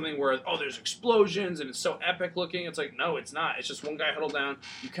like something where there's explosions and it's so epic looking. It's like, no, it's not. It's just one guy huddled down.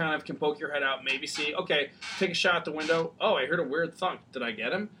 You kind of can poke your head out, maybe see, take a shot at the window. Oh, I heard a weird thunk. Did I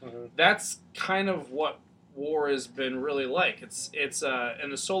get him? Mm-hmm. That's kind of what war has been really like. It's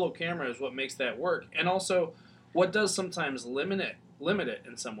and the solo camera is what makes that work, and also what does sometimes limit it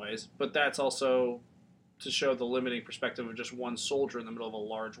in some ways, but that's also to show the limiting perspective of just one soldier in the middle of a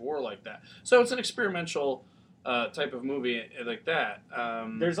large war like that. So it's an experimental type of movie like that.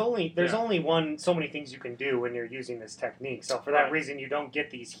 There's only so many things you can do when you're using this technique. So for that reason, you don't get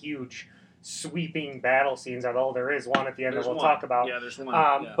these huge sweeping battle scenes. Although there is one at the end that we'll talk about. Yeah, there's one.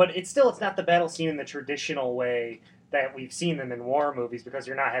 But it's not the battle scene in the traditional way that we've seen them in war movies, because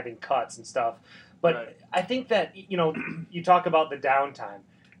you're not having cuts and stuff. But I think that you talk about the downtime.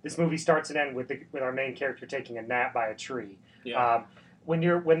 This movie starts and ends with our main character taking a nap by a tree. Yeah. When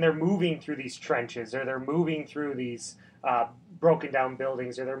they're moving through these trenches, or they're moving through these broken down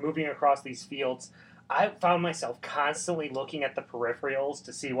buildings, or they're moving across these fields, I found myself constantly looking at the peripherals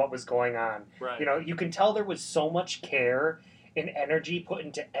to see what was going on. Right. You can tell there was so much care and energy put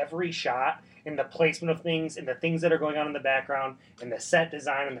into every shot, in the placement of things, and the things that are going on in the background, and the set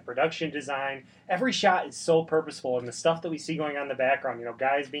design and the production design. Every shot is so purposeful, and the stuff that we see going on in the background,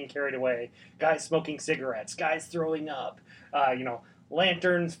 guys being carried away, guys smoking cigarettes, guys throwing up,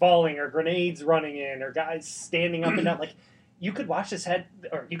 lanterns falling, or grenades running in, or guys standing up and down. Like, you could watch this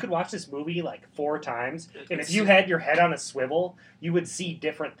movie like 4 times, and if you had your head on a swivel, you would see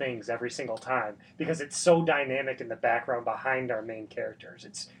different things every single time, because it's so dynamic in the background behind our main characters.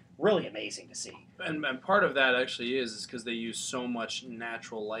 It's really amazing to see. And part of that actually is because they use so much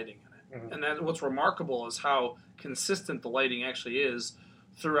natural lighting in it. Mm-hmm. And what's remarkable is how consistent the lighting actually is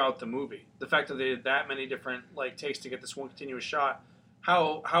throughout the movie. The fact that they did that many different takes to get this one continuous shot,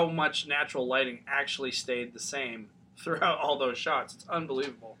 how much natural lighting actually stayed the same throughout all those shots. It's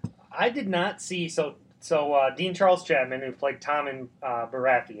unbelievable. I did not see... So Dean Charles Chapman, who played Tommen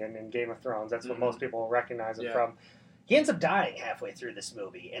Baratheon in Game of Thrones, that's what most people recognize him from. He ends up dying halfway through this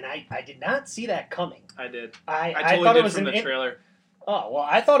movie, and I did not see that coming. I did. I totally thought did it was from the trailer. Oh, well,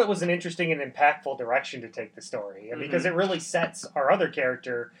 I thought it was an interesting and impactful direction to take the story, because it really sets our other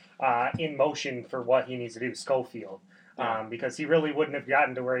character in motion for what he needs to do, Schofield. Because he really wouldn't have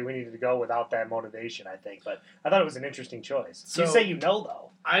gotten to where he needed to go without that motivation, I think. But I thought it was an interesting choice. So, you say though.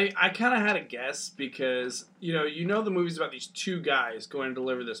 I kind of had a guess because, you know the movie's about these two guys going to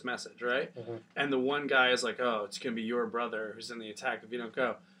deliver this message, right? Mm-hmm. And the one guy is like, oh, it's going to be your brother who's in the attack if you don't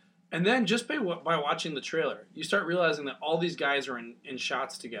go. And then just by watching the trailer, you start realizing that all these guys are in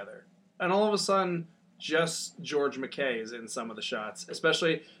shots together. And all of a sudden, just George McKay is in some of the shots,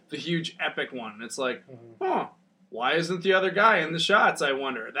 especially the huge epic one. And it's like, why isn't the other guy in the shots, I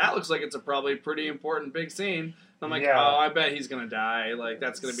wonder? That looks like it's a probably pretty important big scene. I'm like, I bet he's going to die. Like,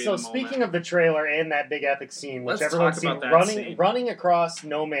 that's going to be the moment. So, speaking of the trailer and that big epic scene, which everyone's seen, running across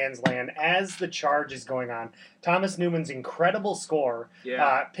no man's land as the charge is going on, Thomas Newman's incredible score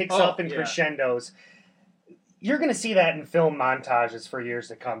picks up in crescendos. You're going to see that in film montages for years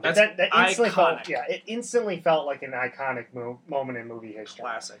to come. That instantly felt like an iconic moment in movie history.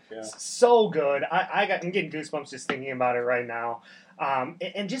 Classic, yeah. So good. I'm getting goosebumps just thinking about it right now.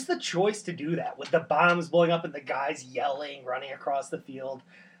 And just the choice to do that with the bombs blowing up and the guys yelling, running across the field.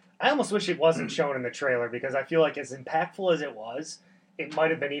 I almost wish it wasn't shown in the trailer because I feel like as impactful as it was, it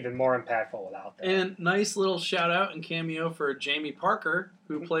might have been even more impactful without that. And nice little shout out and cameo for Jamie Parker,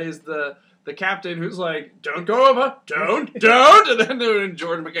 who plays the captain who's like, don't go over, don't, and then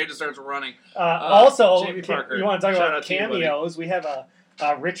George McKay just starts running. Also, Jamie Parker, you want to talk about cameos? We have a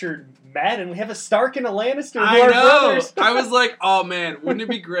Richard Madden. We have a Stark and a Lannister. I know. Brothers. I was like, oh man, wouldn't it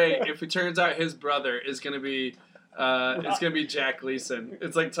be great if it turns out his brother is going to be it's going to be Jack Gleason.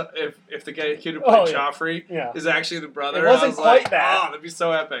 It's like if the kid who played Joffrey is actually the brother. It wasn't quite that. Oh, that'd be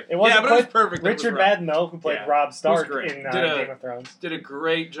so epic. It wasn't but it was perfect. Richard Madden, though, who played Robb Stark in Game of Thrones, did a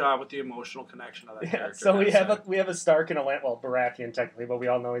great job with the emotional connection of that character. So we have a Stark and a Baratheon technically, but we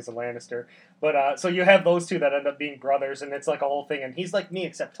all know he's a Lannister. But so you have those two that end up being brothers, and it's like a whole thing. And he's like me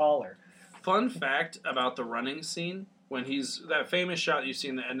except taller. Fun fact about the running scene. When he's that famous shot you see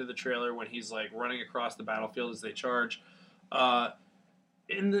in the end of the trailer when he's like running across the battlefield as they charge,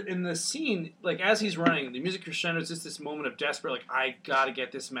 in the scene, like as he's running, the music crescendos, just this moment of desperate, like I gotta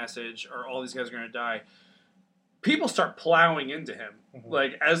get this message, or all these guys are gonna die. People start plowing into him,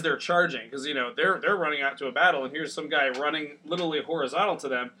 like as they're charging, because they're running out to a battle, and here's some guy running literally horizontal to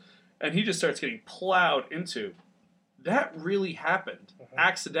them, and he just starts getting plowed into. That really happened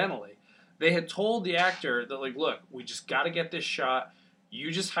accidentally. They had told the actor that, like, look, we just got to get this shot.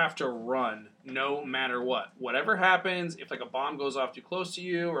 You just have to run no matter what. Whatever happens, if, like, a bomb goes off too close to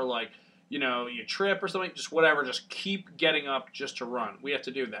you or, like, you trip or something, just whatever, just keep getting up just to run. We have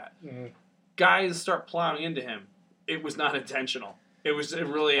to do that. Guys start plowing into him. It was not intentional. It was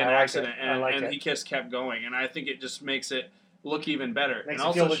really an accident, and he just kept going. And I think it just makes it look even better. Makes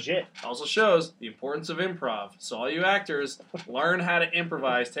it feel legit. Also shows the importance of improv. So all you actors, learn how to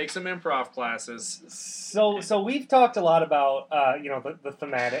improvise. Take some improv classes. So we've talked a lot about the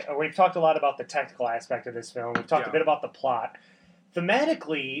thematic. Or we've talked a lot about the technical aspect of this film. We've talked a bit about the plot.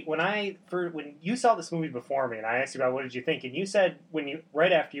 Thematically, when you saw this movie before me, and I asked you about what did you think, and you said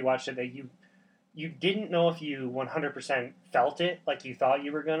right after you watched it that you didn't know if you 100% felt it like you thought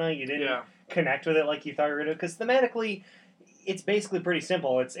you were gonna. You didn't connect with it like you thought you were gonna. Because thematically, it's basically pretty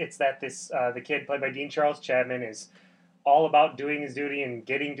simple. It's that the kid played by Dean Charles Chapman is all about doing his duty and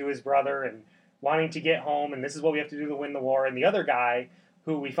getting to his brother and wanting to get home, and this is what we have to do to win the war. And the other guy,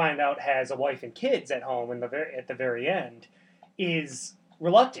 who we find out has a wife and kids at home at the very end, is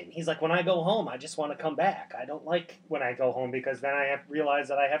reluctant. He's like, when I go home, I just want to come back. I don't like when I go home because then I have to realize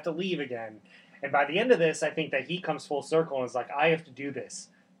that I have to leave again. And by the end of this, I think that he comes full circle and is like, I have to do this,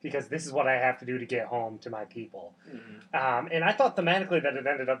 because this is what I have to do to get home to my people. And I thought thematically that it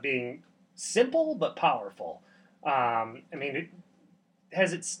ended up being simple but powerful. Did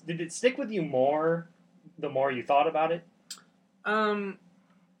it stick with you more the more you thought about it?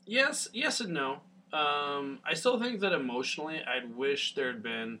 Yes and no. I still think that emotionally I'd wish there had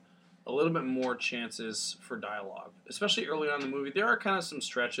been a little bit more chances for dialogue, especially early on in the movie. There are kind of some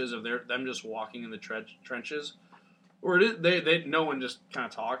stretches of them just walking in the trenches, or no one just kind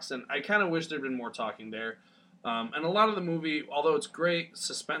of talks, and I kind of wish there'd been more talking there. And a lot of the movie, although it's great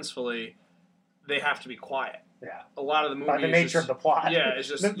suspensefully, they have to be quiet. Yeah. A lot of the movie by the nature of the plot. Yeah, it's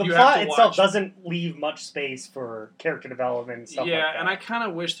just the plot itself doesn't leave much space for character development and stuff like that. And I kind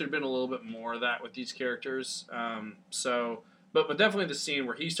of wish there'd been a little bit more of that with these characters. But definitely the scene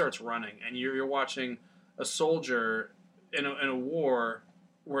where he starts running and you're watching a soldier in a war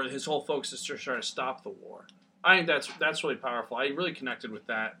where his whole focus is to try to stop the war. I think that's really powerful. I really connected with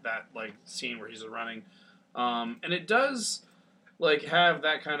that like scene where he's running, and it does like have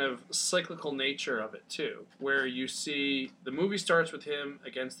that kind of cyclical nature of it too, where you see the movie starts with him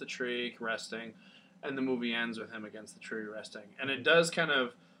against the tree resting, and the movie ends with him against the tree resting, and it does kind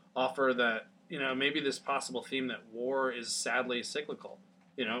of offer that maybe this possible theme that war is sadly cyclical.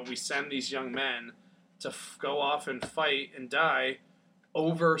 We send these young men to go off and fight and die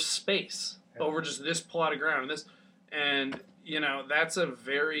over space. Over just this plot of ground and that's a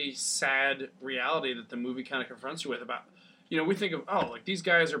very sad reality that the movie kind of confronts you with about we think of like these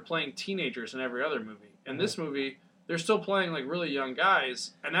guys are playing teenagers in every other movie. In this movie they're still playing like really young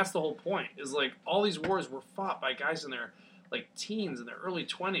guys, and that's the whole point is like all these wars were fought by guys in their like teens in their early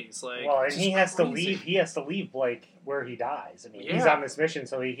 20s. Like, well, and he has to leave Blake where he dies. I mean, he's on this mission,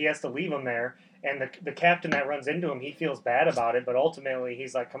 so he has to leave him there. And the captain that runs into him, he feels bad about it, but ultimately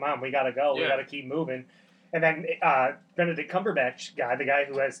he's like, come on, we got to go. We got to keep moving. And then Benedict Cumberbatch guy, the guy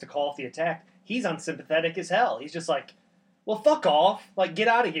who has to call off the attack, he's unsympathetic as hell. He's just like, well, fuck off. Like, get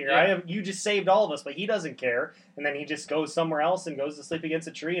out of here. Yeah. You just saved all of us, but he doesn't care. And then he just goes somewhere else and goes to sleep against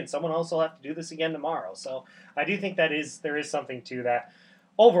a tree, and someone else will have to do this again tomorrow. So I do think there is something to that.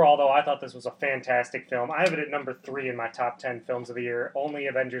 Overall, though, I thought this was a fantastic film. I have it at number 3 in my top 10 films of the year. Only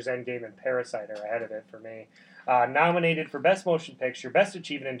Avengers Endgame and Parasite are ahead of it for me. Nominated for Best Motion Picture, Best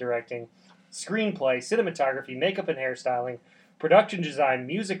Achievement in Directing, Screenplay, Cinematography, Makeup and Hairstyling, Production Design,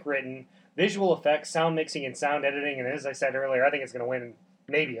 Music Written, Visual Effects, Sound Mixing, and Sound Editing. And as I said earlier, I think it's going to win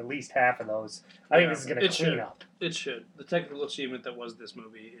maybe at least half of those. I think this is going to clean up. It should. The technical achievement that was this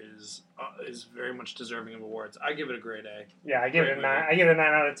movie is very much deserving of awards. I give it a grade A. Yeah, I give it a 9. I give it a 9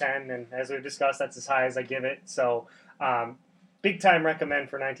 out of 10, and as we've discussed, that's as high as I give it. So, big time recommend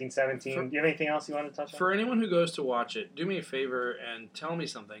for 1917. Do you have anything else you want to touch on? For anyone who goes to watch it, do me a favor and tell me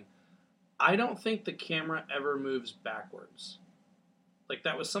something. I don't think the camera ever moves backwards. Like,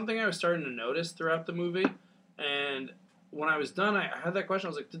 that was something I was starting to notice throughout the movie, and when I was done, I had that question.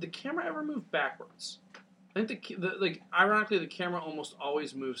 I was like, did the camera ever move backwards? I think ironically, the camera almost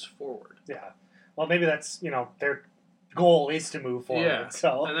always moves forward. Yeah. Well, maybe that's, their goal is to move forward. Yeah.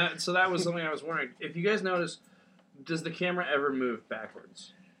 So that was something I was wondering. If you guys notice, does the camera ever move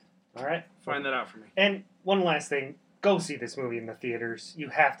backwards? All right. Find that out for me. And one last thing. Go see this movie in the theaters. You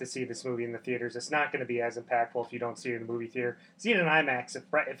have to see this movie in the theaters. It's not going to be as impactful if you don't see it in the movie theater. See it in IMAX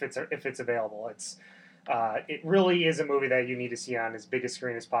if it's available. It really is a movie that you need to see on as big a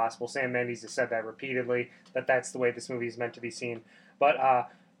screen as possible. Sam Mendes has said that repeatedly, that's the way this movie is meant to be seen.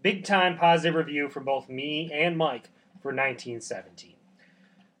 But big time positive review from both me and Mike for 1917.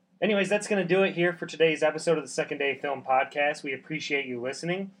 Anyways, that's going to do it here for today's episode of the Second Day Film Podcast. We appreciate you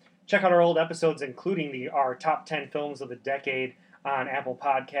listening. Check out our old episodes, including our top 10 films of the decade on Apple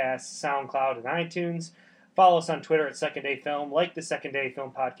Podcasts, SoundCloud, and iTunes. Follow us on Twitter at Second Day Film. Like the Second Day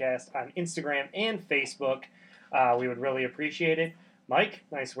Film Podcast on Instagram and Facebook. We would really appreciate it. Mike,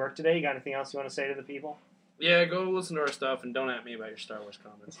 nice work today. You got anything else you want to say to the people? Yeah, go listen to our stuff and don't at me about your Star Wars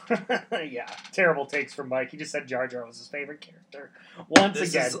comments. Yeah, terrible takes from Mike. He just said Jar Jar was his favorite character.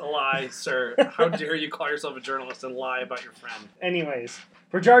 This is a lie, sir. How dare you call yourself a journalist and lie about your friend? Anyways,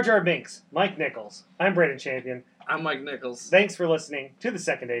 for Jar Jar Binks, Mike Nichols, I'm Braden Champion. I'm Mike Nichols. Thanks for listening to the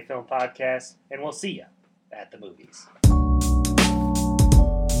Second Day Film Podcast, and we'll see you at the movies.